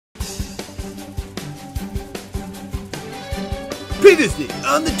Previously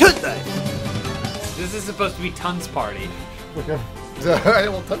on the Tunt Life. This is supposed to be Tun's party. Okay.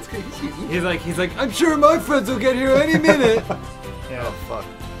 Well, Tunsky, He's like, I'm sure my friends will get here any minute. yeah. Oh, fuck.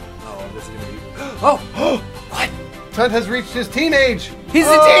 Oh, this is gonna be. Oh, what? Tunt has reached his teenage. He's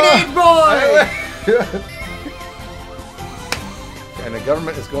a teenage boy. And the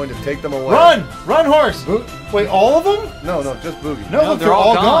government is going to take them away. Run! Run, horse! Wait, all of them? No, just Boogie. No, look, they're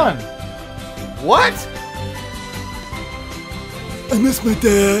all gone. What? I miss my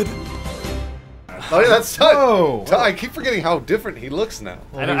dad. Oh yeah, that's Tunt. Whoa. I keep forgetting how different he looks now.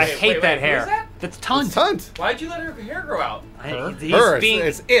 I hate that hair. Who's that? That's Tunt. It's Tunt. Why'd you let her hair grow out?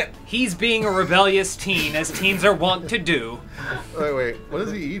 It's it. He's being a rebellious teen, as teens are wont to do. Wait. What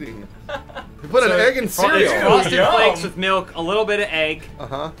is he eating? He put an egg in cereal. It's Frosted Yum. Flakes with milk, a little bit of egg.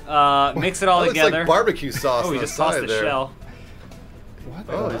 Mix it all That looks together. like barbecue sauce. Oh, on he the just tossed side the there. shell. What?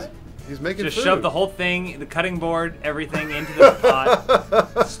 Oh, he's making Just food. shove the whole thing, the cutting board, everything into the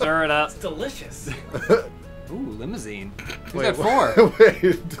pot. Stir it up. It's delicious. Ooh, limousine. Who's Wait, got 4?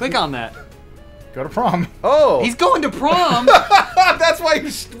 Wait. Click on that. Go to prom. Oh. He's going to prom. That's why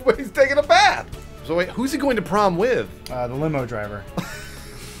he's taking a bath. So wait, who's he going to prom with? The limo driver.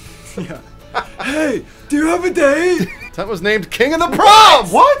 Yeah. Hey, do you have a date? Tunt was named King of the Prom!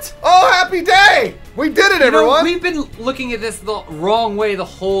 What? Oh, happy day! We did it, You know, everyone! we've been looking at this the wrong way the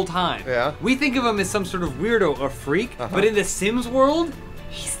whole time. Yeah. We think of him as some sort of weirdo or freak, but in the Sims world,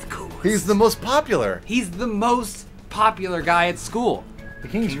 he's the coolest. He's the most popular. He's the most popular guy at school. The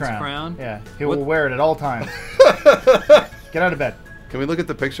King's Crown. Yeah, he What- will wear it at all times. Get out of bed. Can we look at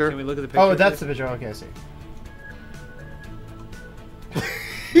the picture? Can we look at the picture? Oh, that's the picture. Okay, I see.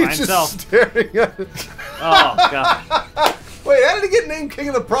 He's by just himself. staring at it. Oh, God. Wait, how did he get named King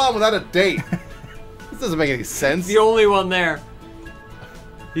of the Prom without a date? This doesn't make any sense. The only one there.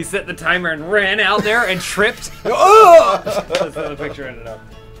 He set the timer and ran out there and tripped. Oh! That's how the picture ended up.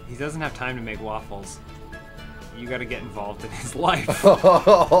 He doesn't have time to make waffles. You gotta get involved in his life.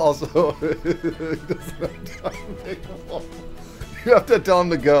 Also, he doesn't have time to make a wall. You have to tell him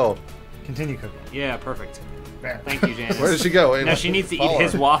to go. Continue cooking. Yeah, perfect. There. Thank you, Janice. Where does she go? Now she needs to eat Follow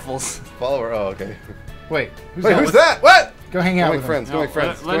his her. waffles. Follow her. Oh, okay. Wait, who's Wait, that? who's that? What? Go hang Go out make with friends. him. Go make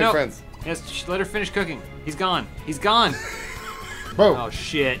friends. Go make friends. Yes, let her finish cooking. He's gone. He's gone. Whoa. Oh,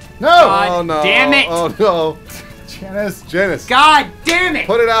 shit. No! God Oh no! damn it! Oh no! Janice. Janice, God damn it!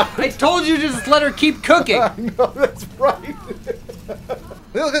 put it out. I told you to just let her keep cooking. No, that's right.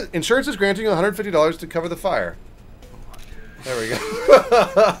 Look, insurance is granting you $150 to cover the fire. There we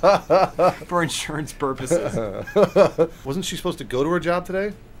go. For insurance purposes. Wasn't she supposed to go to her job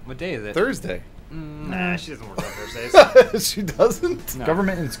today? What day is it? Thursday. Nah, she doesn't work on Thursdays. She doesn't? No.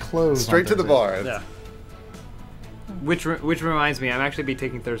 Government is closed. Straight to on the Thursdays. bar. Yeah. Which reminds me, I'm actually be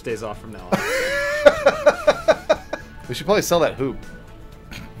taking Thursdays off from now on. We should probably sell that hoop.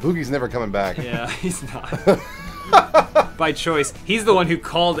 Boogie's never coming back. Yeah, he's not. By choice. He's the one who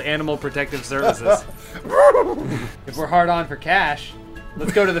called Animal Protective Services. If we're hard on for cash,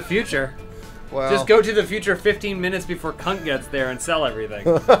 let's go to the future. Well, Just go to the future 15 minutes before Cunt gets there and sell everything.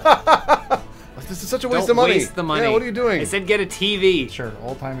 this is such a waste Don't of money. waste the money. Yeah, what are you doing? I said get a TV. Sure,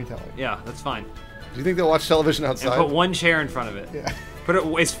 old-timey telly. Yeah, that's fine. Do you think they'll watch television And outside? put one chair in front of it. Yeah. Put it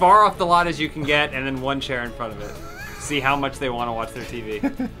as far off the lot as you can get, and then one chair in front of it. See how much they want to watch their TV.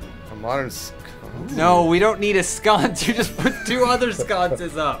 A modern... No, we don't need a sconce. You just put 2 other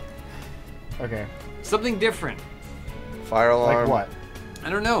sconces up. Okay. Something different. Fire alarm. Like what? I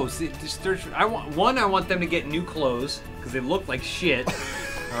don't know. See, just search. I want them to get new clothes because they look like shit.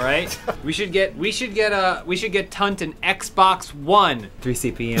 All right. We should get Tunt an Xbox One. 3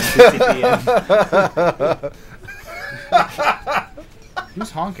 CPM. 3 CPM.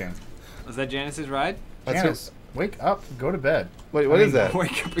 Who's honking? Was that Janice's ride? That's Janice, wake up. Go to bed. Wait, what is that?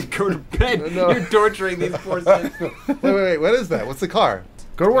 Wake up and go to bed. No. You're torturing these poor things. Wait, what is that? What's the car?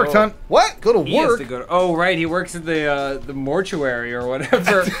 Go to work, Oh. Tunt. What? Go to He has work? to go to, oh, right. He works at the mortuary or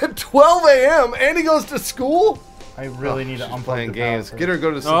whatever. At 12 a.m. and he goes to school? I really need to unplug Playing the power games. for Get her to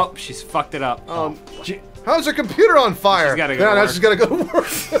go to sleep. Oh, she's fucked it up. How's her computer on fire? She's gotta go now to work. she's gotta go to work.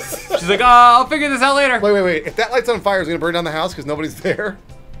 She's like, I'll figure this out later. Wait. If that light's on fire, is it gonna burn down the house because nobody's there?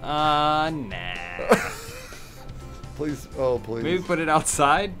 Nah. Please, oh please. Maybe put it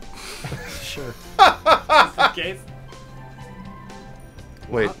outside. Sure. Just in case.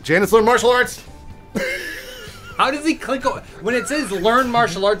 Wait, Janice learned martial arts? How does he click when it says learn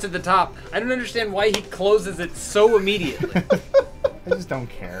martial arts at the top? I don't understand why he closes it so immediately. I just don't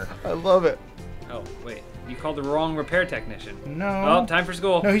care. I love it. Oh, wait. You called the wrong repair technician. No. Oh, time for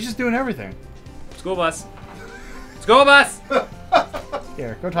school. No, he's just doing everything. School bus. School bus!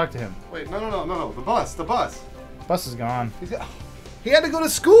 Here, go talk to him. Wait, no. The bus. Bus is gone. He had to go to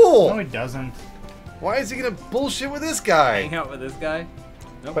school. No, he doesn't. Why is he gonna bullshit with this guy? Hang out with this guy.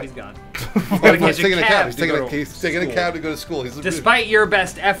 Nope, But- he's gone. Gotta catch a taking a cab cab. He's to taking go a, to he's taking a school. cab to go to school. Despite your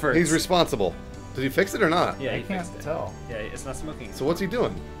best efforts. he's responsible. Did he fix it or not? Yeah, I he can't fixed it. tell. Yeah, it's not smoking. So what's he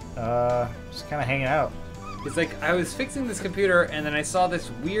doing? Just kind of hanging out. It's like I was fixing this computer and then I saw this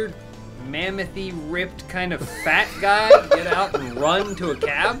weird mammothy ripped kind of fat guy get out and run to a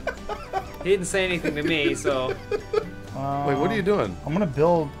cab. He didn't say anything to me, so Wait, what are you doing? I'm gonna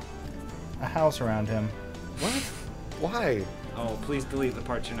build a house around him. What? Why? oh, please delete the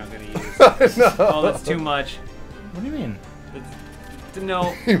parts you're not going to use. No. Oh, that's too much. What do you mean?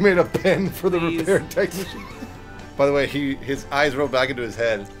 No. He made a pen for the Please. repair technician. By the way, his eyes rolled back into his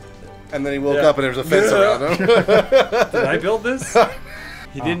head, and then he woke Yeah. up and there was a fence around him. Did I build this?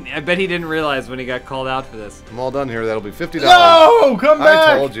 He didn't. I bet he didn't realize when he got called out for this. I'm all done here. That'll be $50. No! Come back!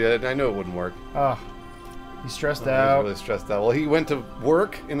 I told you. I knew it wouldn't work. Oh, he's stressed He was out. really stressed out. Well, he went to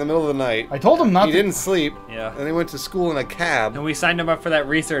work in the middle of the night. I told him not He to. didn't sleep. Yeah. And he went to school in a cab. And we signed him up for that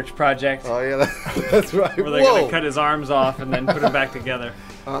research project Oh yeah, that's right. where they're gonna cut his arms off and then put him back together.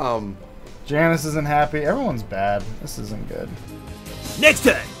 Janice isn't happy. Everyone's bad. This isn't good. Next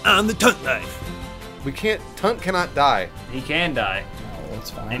time on the Tunt Life. We can't. Tunt cannot die. He can die, Oh, it's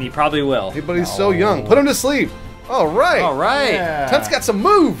fine. and he probably will. Hey, but he's so No. young. Put him to sleep. All right. All right. Yeah. Tunt's got some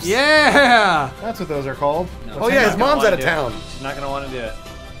moves. Yeah. That's what those are called. No, Oh she's yeah, not his gonna mom's wanna out of do it. town. She's not gonna want to do it.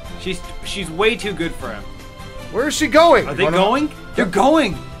 She's way too good for him. Where is she going? Are they Wanna- going? They're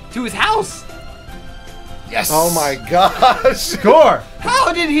going to his house. Yes! Oh my gosh. Score!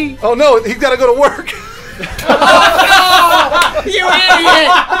 How did he? Oh no, he's got to go to work. You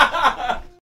idiot!